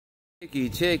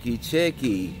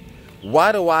Checky.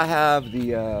 Why do I have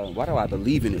the, why do I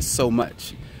believe in it so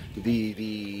much? Why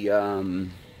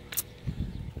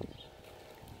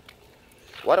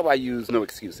do I use no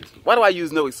excuses? Why do I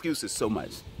use no excuses so much?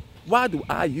 Why do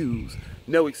I use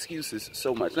no excuses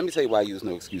so much? Let me tell you why I use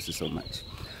no excuses so much.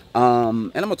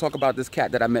 And I'm gonna talk about this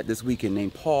cat that I met this weekend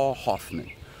named Paul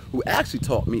Hoffman, who actually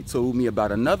told me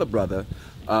about another brother.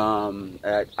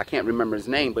 I can't remember his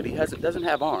name, but he doesn't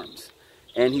have arms.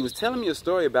 And he was telling me a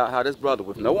story about how this brother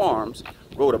with no arms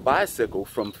rode a bicycle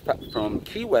from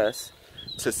Key West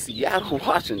to Seattle,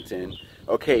 Washington,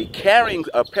 okay, carrying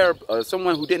a pair of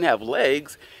someone who didn't have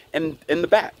legs in the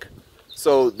back.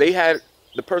 So they had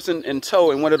the person in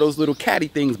tow in one of those little caddy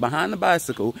things behind the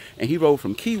bicycle, and he rode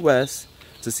from Key West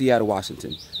to Seattle,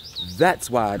 Washington. That's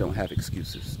why I don't have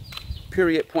excuses.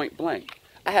 Period, point blank.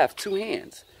 I have two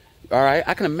hands. All right,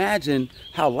 I can imagine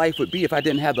how life would be if I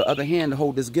didn't have the other hand to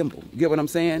hold this gimbal. You get what I'm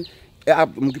saying?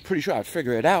 I'm pretty sure I'd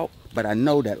figure it out, but I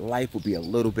know that life would be a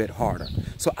little bit harder.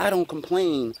 So I don't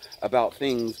complain about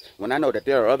things when I know that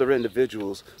there are other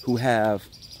individuals who have,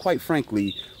 quite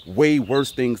frankly, way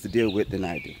worse things to deal with than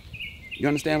I do. You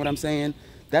understand what I'm saying?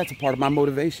 That's a part of my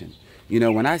motivation. You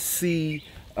know, when I see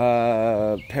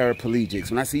paraplegics,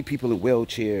 when I see people in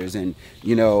wheelchairs and,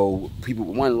 you know, people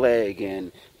with one leg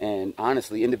and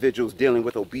honestly individuals dealing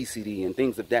with obesity and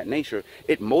things of that nature,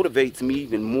 it motivates me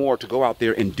even more to go out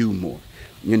there and do more.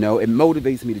 You know, it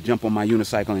motivates me to jump on my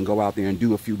unicycle and go out there and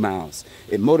do a few miles.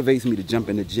 It motivates me to jump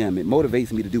in the gym. It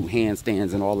motivates me to do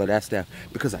handstands and all of that stuff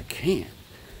because I can,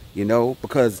 you know,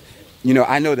 because, you know,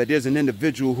 I know that there's an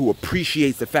individual who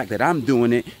appreciates the fact that I'm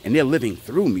doing it and they're living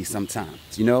through me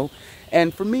sometimes, you know.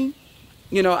 And for me,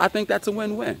 you know, I think that's a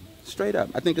win-win. Straight up.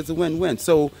 I think it's a win-win.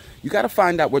 So you got to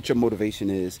find out what your motivation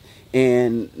is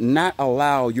and not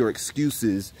allow your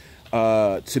excuses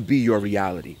to be your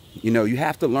reality. You know, you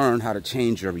have to learn how to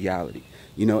change your reality.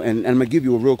 You know, and I'm going to give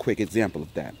you a real quick example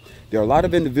of that. There are a lot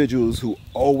of individuals who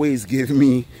always give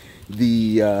me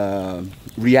the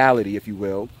reality, if you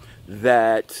will,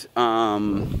 that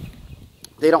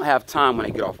they don't have time when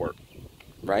they get off work.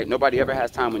 Right? Nobody ever has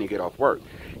time when you get off work.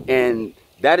 And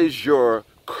that is your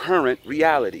current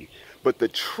reality. But the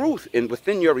truth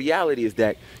within your reality is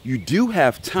that you do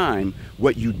have time.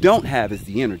 What you don't have is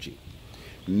the energy.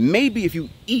 Maybe if you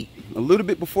eat a little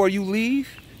bit before you leave,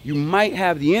 you might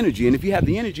have the energy. And if you have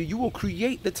the energy, you will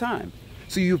create the time.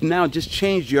 So you've now just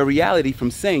changed your reality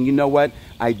from saying, you know what,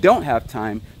 I don't have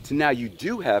time, to now you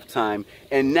do have time.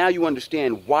 And now you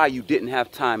understand why you didn't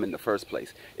have time in the first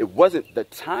place. It wasn't the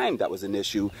time that was an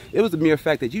issue. It was the mere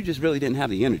fact that you just really didn't have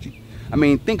the energy. I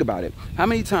mean, think about it. How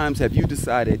many times have you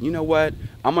decided, you know what,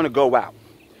 I'm going to go out.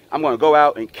 I'm going to go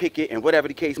out and kick it and whatever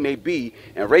the case may be.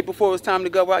 And right before it's time to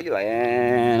go out, you're like,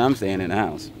 and I'm staying in the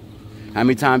house. How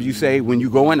many times you say when you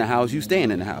go in the house, you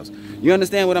staying in the house? You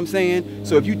understand what I'm saying?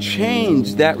 So if you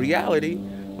change that reality,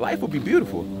 life will be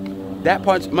beautiful. That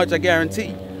much I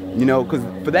guarantee. You know, because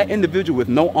for that individual with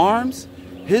no arms,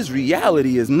 his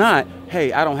reality is not,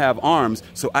 hey, I don't have arms,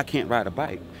 so I can't ride a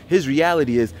bike. His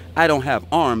reality is, I don't have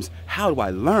arms. How do I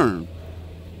learn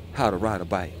how to ride a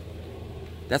bike?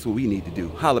 That's what we need to do.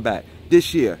 Holla back.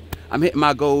 This year, I'm hitting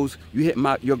my goals. You hit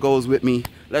your goals with me.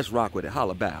 Let's rock with it.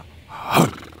 Holla back.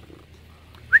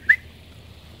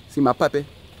 See my puppy?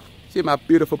 See my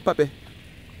beautiful puppy?